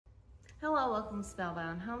Hello, welcome to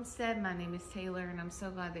Spellbound Homestead. My name is Taylor and I'm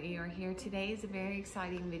so glad that you are here. Today is a very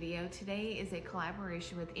exciting video. Today is a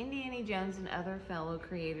collaboration with Indiana Jones and other fellow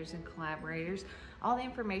creators and collaborators. All the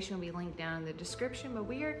information will be linked down in the description, but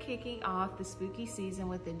we are kicking off the spooky season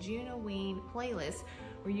with the June-o-Ween playlist,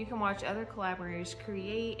 where you can watch other collaborators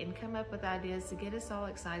create and come up with ideas to get us all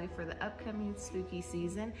excited for the upcoming spooky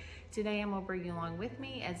season. Today I'm going to bring you along with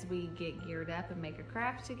me as we get geared up and make a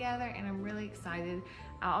craft together, and I'm really excited.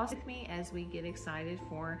 Also with me as we get excited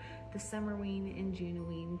for the Summerween and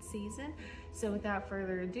Juneoween season. So without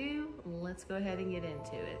further ado, let's go ahead and get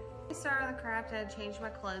into it. To start on the craft, I had to change my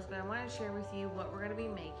clothes, but I wanted to share with you what we're going to be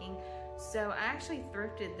making. So I actually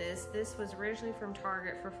thrifted this. This was originally from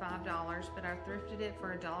Target for $5, but I thrifted it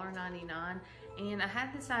for $1.99. And I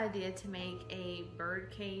had this idea to make a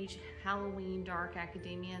Birdcage Halloween Dark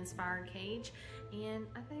Academia inspired cage. And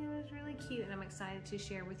I think it was really cute and I'm excited to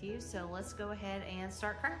share with you. So let's go ahead and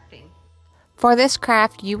start crafting. For this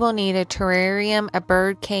craft, you will need a terrarium, a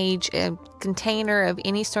bird cage, a container of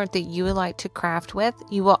any sort that you would like to craft with.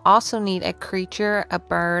 You will also need a creature, a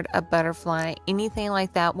bird, a butterfly, anything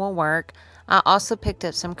like that will work. I also picked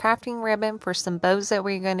up some crafting ribbon for some bows that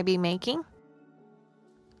we're going to be making.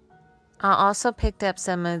 I also picked up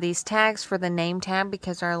some of these tags for the name tag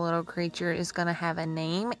because our little creature is going to have a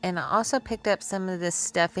name. And I also picked up some of this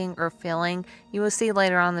stuffing or filling. You will see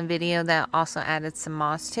later on in the video that I also added some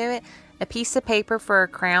moss to it. A piece of paper for a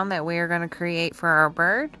crown that we are going to create for our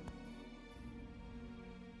bird.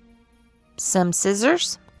 Some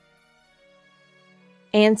scissors.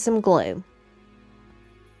 And some glue.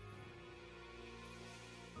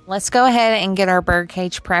 Let's go ahead and get our bird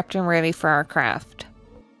cage prepped and ready for our craft.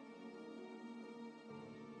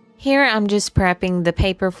 Here I'm just prepping the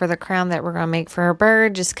paper for the crown that we're going to make for our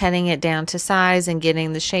bird, just cutting it down to size and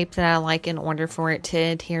getting the shape that I like in order for it to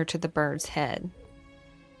adhere to the bird's head.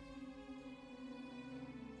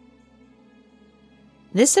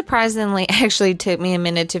 This surprisingly actually took me a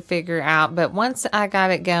minute to figure out, but once I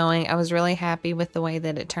got it going, I was really happy with the way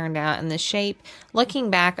that it turned out and the shape.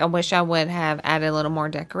 Looking back, I wish I would have added a little more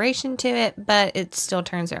decoration to it, but it still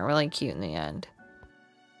turns out really cute in the end.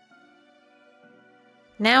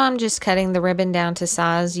 Now I'm just cutting the ribbon down to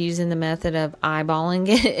size using the method of eyeballing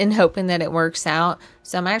it and hoping that it works out.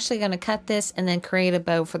 So I'm actually going to cut this and then create a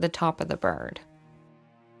bow for the top of the bird.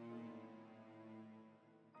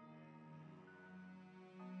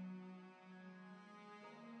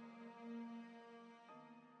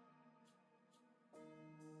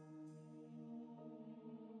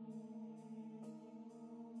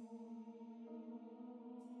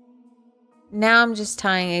 Now I'm just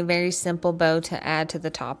tying a very simple bow to add to the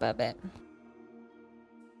top of it.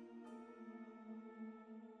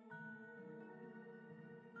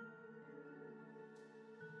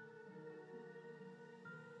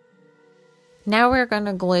 Now we're going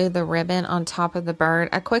to glue the ribbon on top of the bird.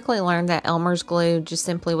 I quickly learned that Elmer's glue just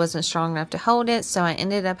simply wasn't strong enough to hold it, so I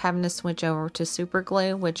ended up having to switch over to super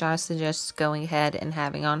glue, which I suggest going ahead and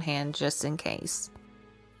having on hand just in case.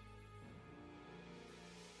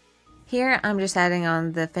 Here I'm just adding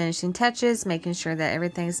on the finishing touches, making sure that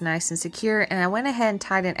everything's nice and secure, and I went ahead and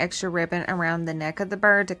tied an extra ribbon around the neck of the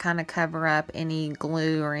bird to kind of cover up any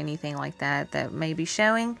glue or anything like that that may be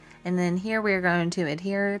showing. And then here we're going to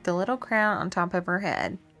adhere the little crown on top of her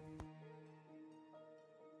head.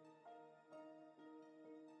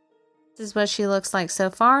 This is what she looks like so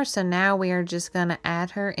far, so now we are just going to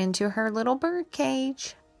add her into her little bird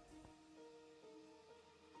cage.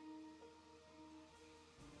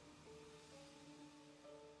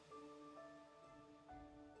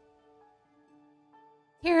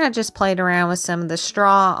 Here I just played around with some of the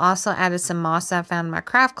straw, also added some moss I found in my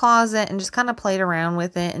craft closet and just kind of played around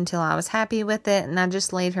with it until I was happy with it, and I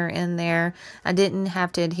just laid her in there. I didn't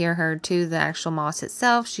have to adhere her to the actual moss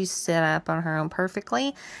itself. She's set up on her own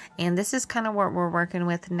perfectly, and this is kind of what we're working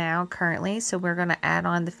with now currently, so we're going to add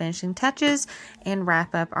on the finishing touches and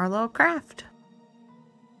wrap up our little craft.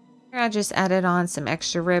 Here I just added on some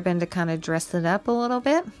extra ribbon to kind of dress it up a little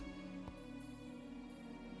bit.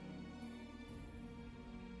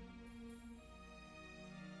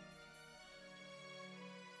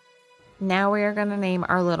 Now we are going to name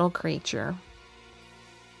our little creature.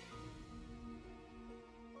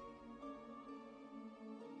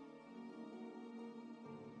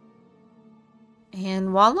 And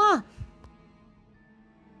voila!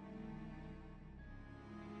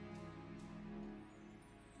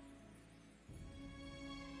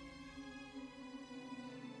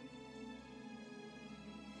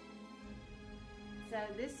 So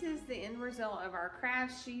this is the end result of our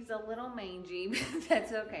craft. She's a little mangy, but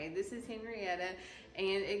that's okay. This is Henrietta,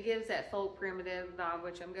 and it gives that folk primitive vibe,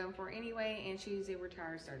 which I'm going for anyway, and she's a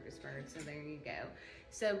retired circus bird, so there you go.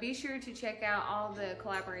 So be sure to check out all the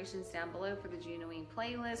collaborations down below for the Juneoween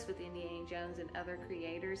playlist with Indiana Jones and other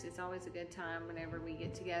creators. It's always a good time whenever we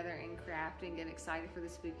get together and craft and get excited for the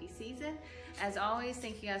spooky season. As always,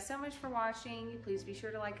 thank you guys so much for watching. Please be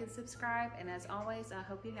sure to like and subscribe, and as always, I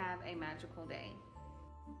hope you have a magical day.